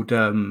called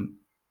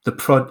the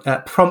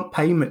prompt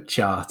payment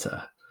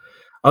charter.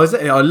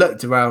 I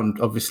looked around,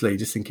 obviously,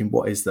 just thinking,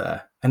 what is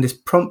there? And this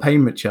prompt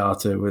payment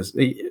charter was,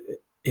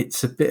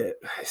 it's a bit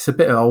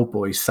of old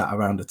boys sat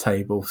around a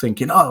table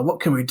thinking, oh, what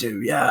can we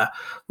do? Yeah,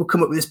 we'll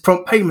come up with this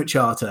prompt payment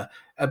charter.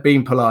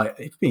 Being polite,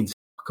 it's been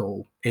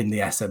all in the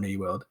SME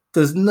world.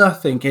 There's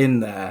nothing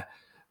in there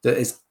that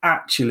is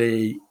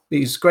actually,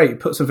 it's great,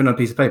 put something on a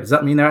piece of paper. Does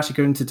that mean they're actually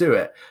going to do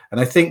it? And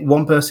I think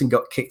one person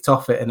got kicked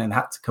off it and then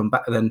had to come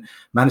back and then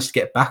managed to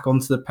get back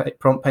onto the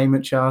prompt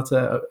payment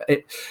charter.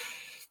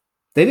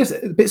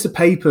 Bits of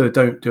paper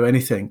don't do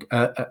anything.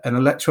 An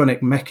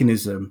electronic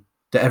mechanism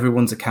that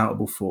everyone's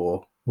accountable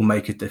for will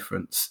make a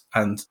difference.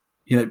 And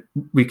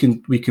we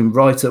can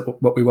write up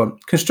what we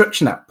want.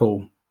 Construction Act,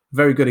 Paul,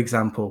 very good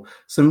example.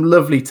 Some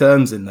lovely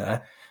terms in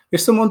there.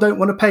 If someone don't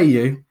want to pay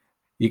you,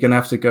 you're going to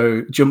have to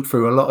go jump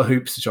through a lot of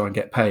hoops to try and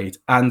get paid.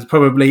 And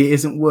probably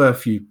isn't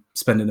worth you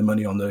spending the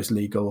money on those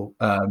legal...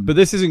 But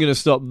this isn't going to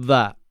stop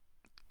that.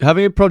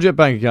 Having a project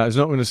bank account is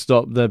not going to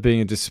stop there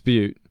being a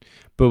dispute.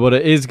 But what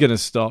it is going to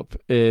stop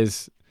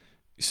is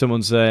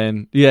someone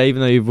saying, yeah,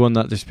 even though you've won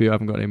that dispute, I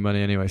haven't got any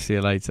money anyway, see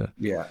you later.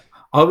 Yeah.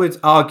 I would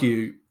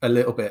argue a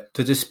little bit.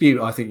 The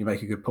dispute, I think you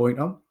make a good point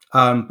on.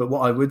 But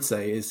what I would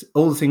say is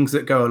all the things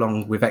that go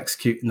along with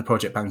executing the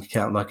project bank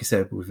account, like I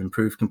said, with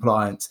improved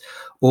compliance,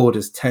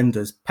 orders,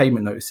 tenders,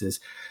 payment notices,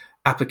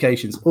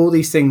 applications, all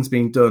these things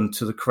being done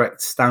to the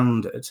correct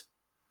standard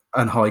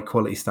and high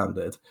quality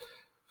standard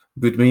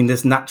would mean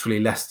there's naturally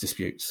less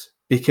disputes,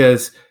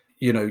 because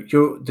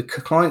the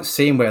client's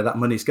seeing where that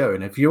money's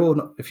going. If you're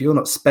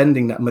not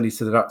spending that money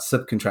to that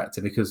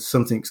subcontractor because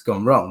something's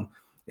gone wrong,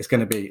 it's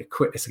going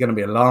to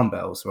be alarm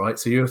bells, right?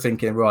 So you're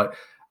thinking, right,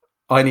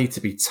 I need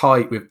to be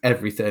tight with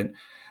everything.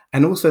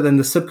 And also then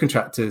the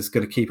subcontractor is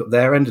going to keep up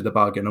their end of the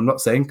bargain. I'm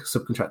not saying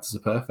subcontractors are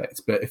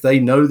perfect, but if they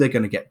know they're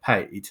going to get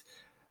paid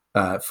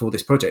for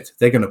this project,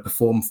 they're going to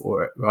perform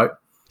for it, right?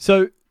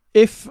 So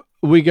if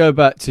we go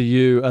back to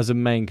you as a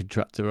main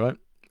contractor, right?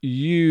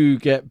 You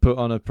get put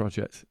on a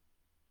project,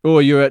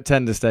 or you're at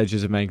tender stage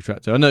as a main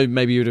contractor. I know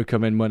maybe you would have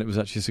come in when it was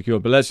actually secure,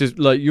 but let's just,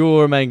 like,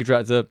 you're a main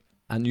contractor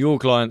and your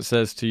client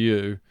says to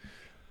you,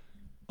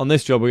 on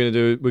this job we're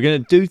going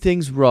to do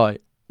things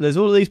right. There's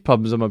all of these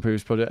problems on my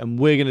previous project, and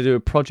we're going to do a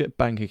project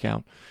bank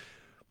account.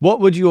 What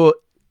would your,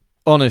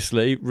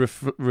 honestly,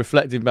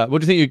 reflecting back,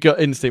 what do you think your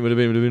gut instinct would have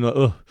been? Would have been like,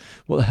 oh,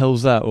 what the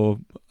hell's that? Or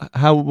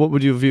what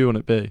would your view on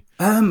it be?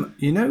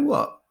 You know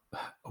what?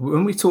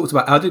 When we talked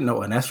about, I didn't know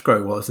what an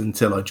escrow was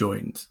until I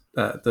joined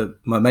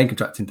my main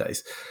contracting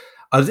days.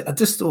 I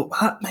just thought, well,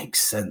 that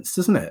makes sense,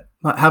 doesn't it?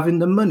 Like having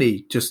the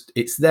money, just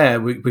it's there.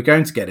 We're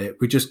going to get it.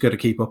 We just got to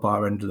keep up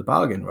our end of the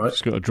bargain, right?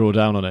 Just got to draw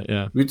down on it,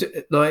 yeah.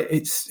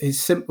 It's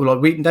simple.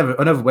 Like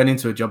I never went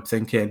into a job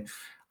thinking,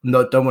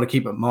 no, don't want to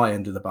keep up my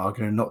end of the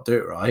bargain and not do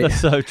it right.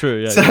 That's so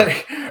true. Yeah. So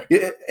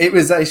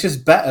it's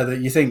just better that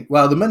you think,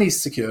 well, the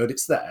money's secured,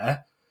 it's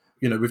there.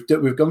 You know,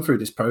 we've gone through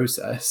this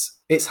process.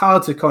 It's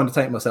hard to kind of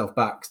take myself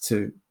back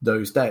to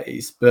those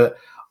days, but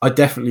I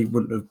definitely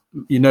wouldn't have.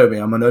 You know me,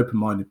 I'm an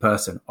open-minded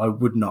person. I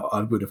would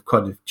have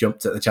kind of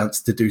jumped at the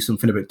chance to do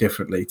something a bit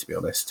differently, to be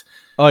honest.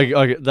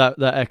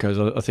 That echoes.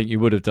 I think you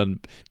would have done.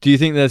 Do you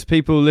think there's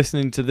people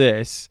listening to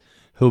this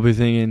who'll be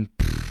thinking,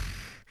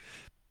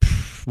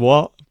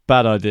 what?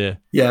 Bad idea.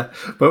 Yeah,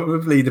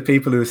 probably the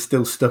people who are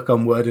still stuck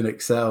on Word and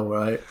Excel,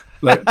 right?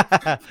 Like,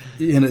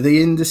 you know,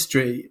 the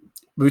industry.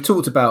 We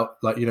talked about,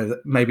 like, you know,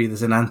 that maybe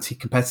there's an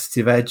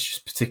anti-competitive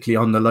edge, particularly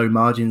on the low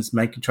margins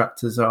main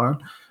contractors are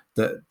on,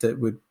 that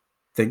would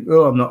think,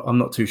 oh, I'm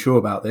not too sure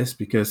about this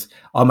because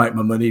I'll make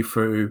my money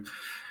through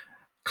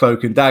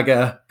cloak and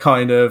dagger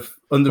kind of.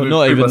 But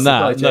not even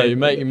that. No, you're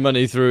making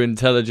money through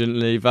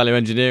intelligently value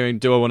engineering.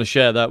 Do I want to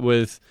share that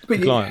with the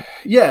client?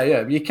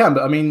 Yeah, you can.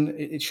 But I mean,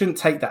 it shouldn't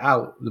take that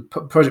out. The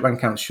project bank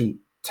account shouldn't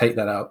take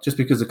that out. Just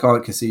because the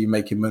client can see you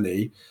making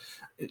money,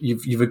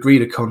 you've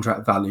agreed a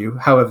contract value,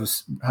 however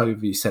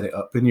you set it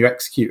up, and you're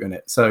executing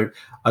it. So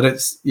there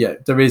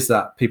is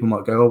that. People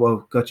might go, oh,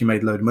 well, God, you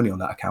made a load of money on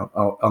that account,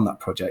 on that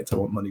project. I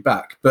want money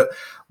back. But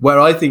where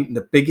I think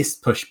the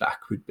biggest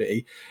pushback would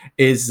be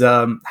is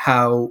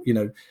how, you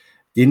know,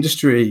 the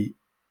industry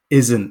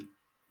isn't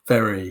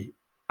very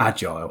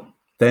agile.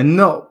 They're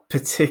not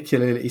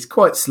particularly, it's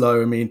quite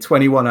slow. I mean,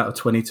 21 out of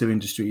 22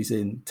 industries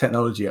in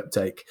technology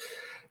uptake.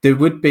 There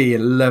would be a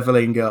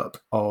leveling up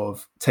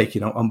of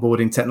taking on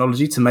onboarding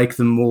technology to make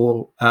them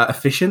more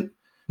efficient,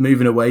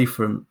 moving away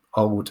from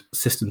old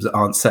systems that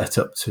aren't set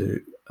up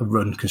to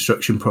run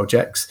construction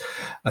projects.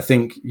 I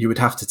think you would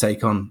have to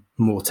take on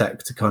more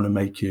tech to kind of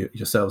make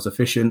yourselves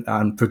efficient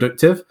and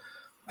productive.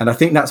 And I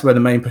think that's where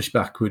the main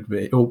pushback would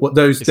be. Or what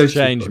those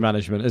change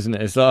management, isn't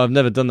it? It's like, I've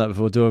never done that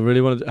before. Do I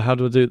really want to? How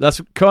do I do it? That's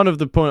kind of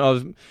the point I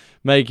was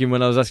making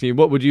when I was asking you,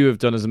 what would you have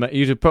done as a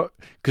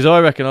because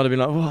I reckon I'd have been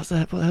like, what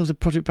the hell's a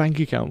project bank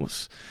account?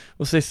 What's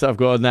this that I've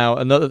got now?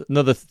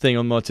 Another thing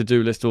on my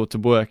to-do list or to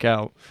work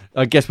out,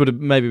 I guess would have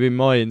maybe been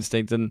my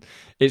instinct. And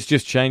it's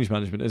just change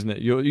management, isn't it?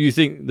 You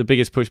think the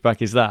biggest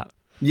pushback is that?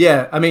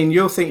 Yeah, I mean,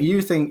 you're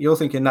thinking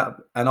that,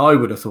 and I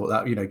would have thought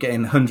that, you know,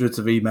 getting hundreds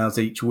of emails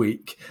each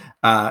week,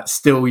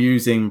 still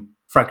using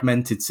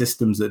fragmented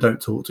systems that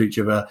don't talk to each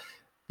other,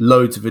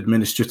 loads of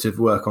administrative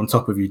work on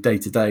top of you day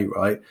to day,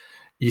 right?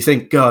 You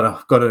think, God,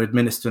 I've got to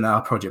administer now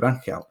a project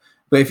bank account.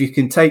 But if you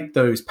can take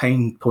those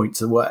pain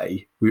points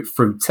away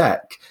through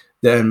tech,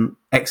 then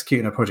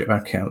executing a project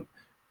bank account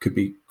could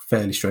be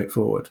fairly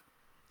straightforward.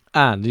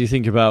 And you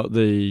think about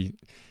the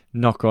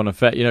knock-on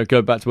effect, you know,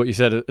 go back to what you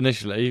said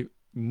initially.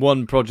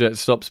 One project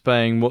stops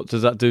paying, what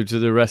does that do to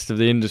the rest of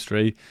the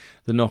industry?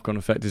 The knock-on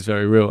effect is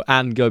very real.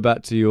 And go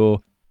back to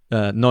your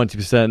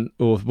 90%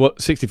 or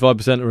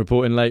 65% of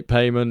reporting late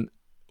payment,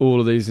 all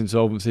of these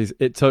insolvencies.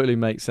 It totally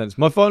makes sense.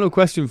 My final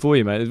question for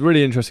you, mate, is a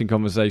really interesting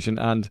conversation,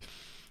 and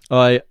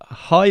I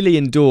highly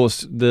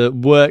endorse the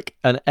work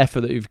and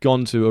effort that you've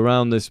gone to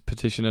around this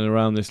petition and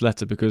around this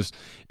letter, because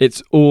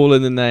it's all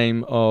in the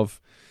name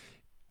of,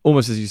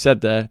 almost as you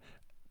said there,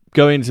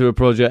 going to a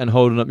project and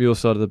holding up your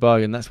side of the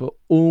bargain. That's what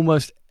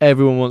almost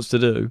everyone wants to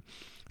do.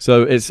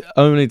 So it's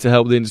only to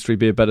help the industry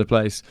be a better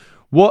place.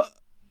 What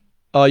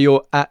are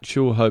your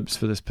actual hopes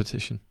for this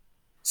petition?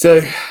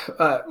 So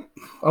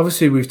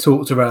obviously we've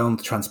talked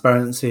around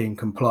transparency and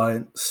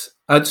compliance.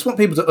 I just want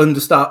people to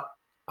understand.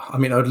 I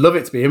mean, I'd love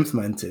it to be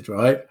implemented,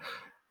 right?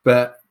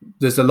 But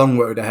there's a long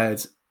road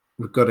ahead.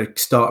 We've got to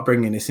start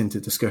bringing this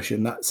into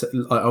discussion.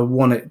 I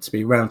want it to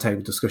be a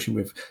roundtable discussion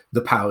with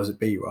the powers that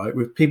be, right?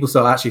 With people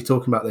start actually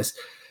talking about this,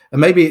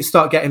 and maybe it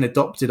start getting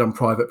adopted on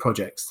private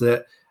projects.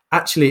 That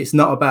actually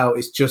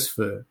it's just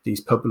for these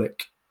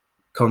public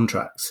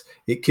contracts.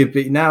 It could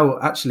be now.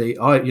 Actually,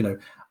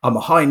 I'm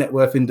a high net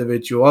worth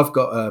individual. I've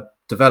got a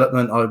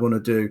development I want to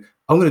do.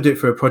 I'm going to do it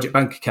for a project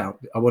bank account.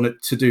 I want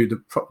it to do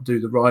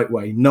the right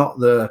way, not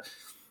the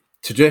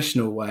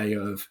traditional way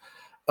of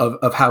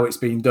how it's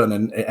being done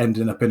and it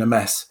ending up in a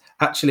mess.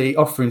 Actually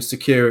offering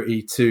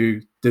security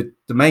to the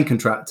main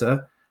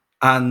contractor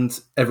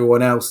and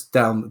everyone else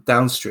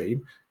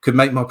downstream could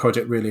make my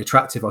project really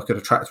attractive. I could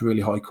attract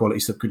really high quality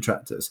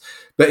subcontractors.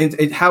 But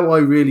how I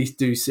really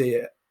do see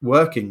it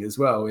working as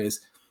well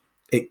is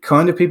it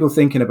kind of people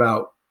thinking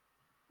about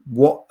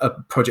what a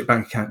project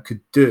bank account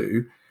could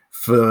do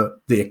for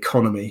the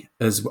economy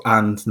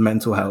and the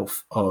mental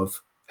health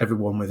of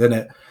everyone within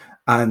it.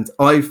 And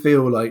I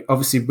feel like,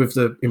 obviously, with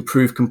the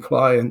improved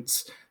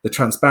compliance, the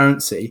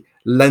transparency,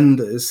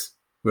 lenders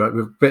right?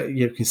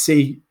 You can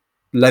see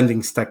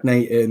lending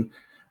stagnating,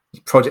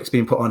 projects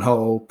being put on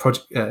hold,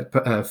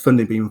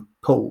 funding being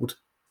pulled.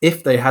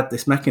 If they had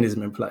this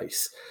mechanism in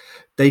place,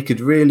 they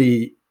could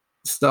really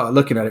start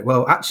looking at it.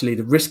 Well, actually,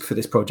 the risk for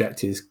this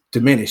project is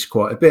diminished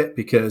quite a bit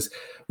because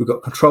we've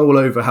got control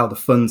over how the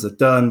funds are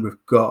done.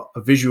 We've got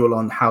a visual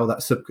on how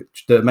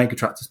the main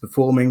contractor is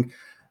performing.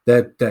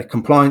 Their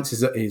compliance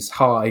is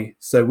high,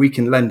 so we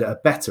can lend at a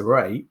better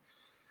rate.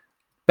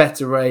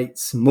 Better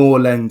rates, more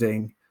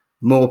lending,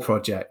 more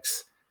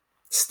projects,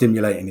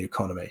 stimulating the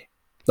economy.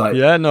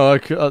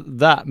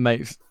 That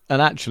makes,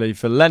 and actually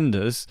for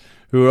lenders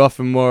who are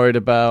often worried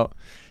about,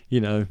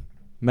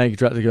 main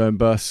contractor going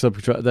bust,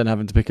 subcontractor then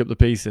having to pick up the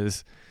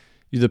pieces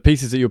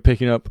that you're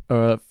picking up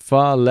are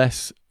far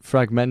less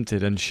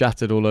fragmented and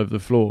shattered all over the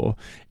floor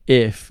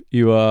if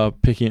you are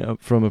picking it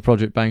up from a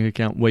project bank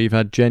account where you've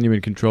had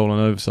genuine control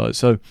and oversight.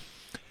 So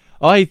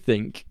I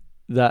think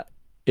that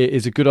it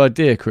is a good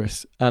idea,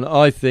 Chris, and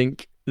I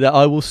think that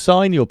I will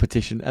sign your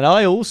petition. And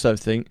I also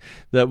think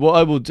that what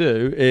I will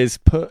do is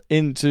put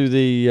into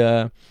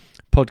the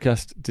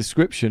podcast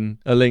description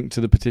a link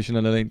to the petition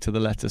and a link to the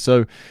letter.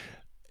 So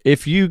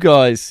if you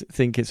guys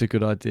think it's a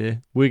good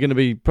idea, we're going to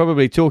be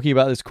probably talking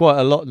about this quite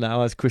a lot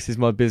now, as Chris is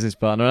my business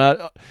partner.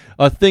 And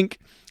I think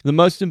the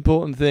most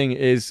important thing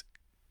is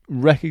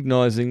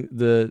recognising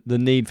the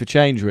need for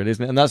change, really,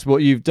 isn't it? And that's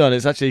what you've done.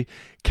 It's actually,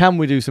 can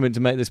we do something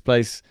to make this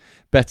place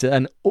better?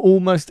 And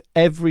almost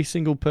every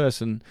single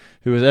person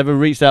who has ever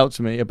reached out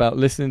to me about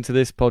listening to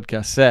this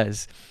podcast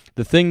says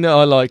the thing that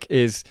I like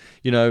is,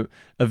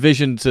 a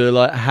vision to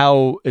like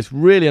how it's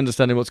really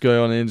understanding what's going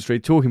on in the industry,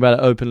 talking about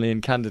it openly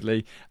and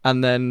candidly,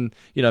 and then,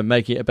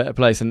 making it a better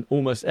place. And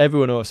almost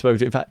everyone I've spoken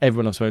to, in fact,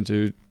 everyone I've spoken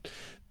to,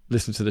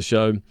 listen to the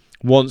show,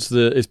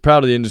 is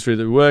proud of the industry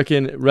that we work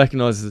in,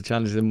 recognises the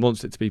challenges and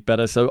wants it to be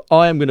better. So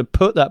I am going to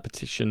put that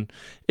petition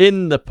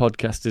in the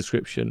podcast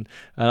description,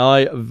 and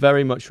I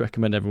very much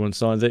recommend everyone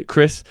signs it.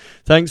 Chris,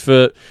 thanks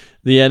for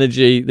the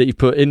energy that you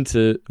put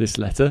into this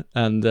letter,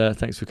 and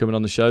thanks for coming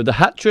on the show. The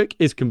hat trick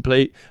is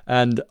complete,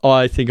 and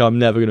I think I'm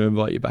never going to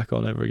invite you back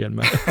on ever again,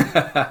 mate.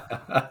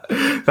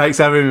 Thanks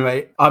for having me,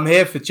 mate. I'm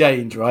here for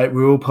change, right?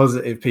 We're all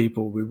positive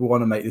people. We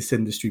want to make this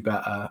industry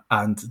better,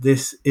 and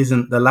this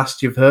isn't the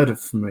last you've heard of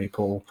from me,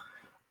 Paul.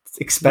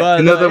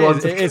 Expect another one.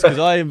 It is because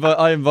I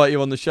invite you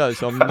on the show,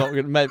 so I'm not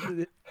going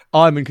to.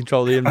 I'm in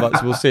control of the invite,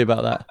 so we'll see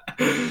about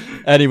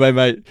that. Anyway,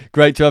 mate,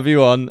 great to have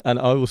you on, and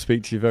I will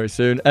speak to you very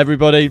soon.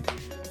 Everybody,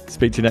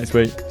 speak to you next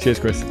week. Cheers,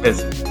 Chris.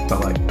 Cheers.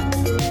 Bye-bye.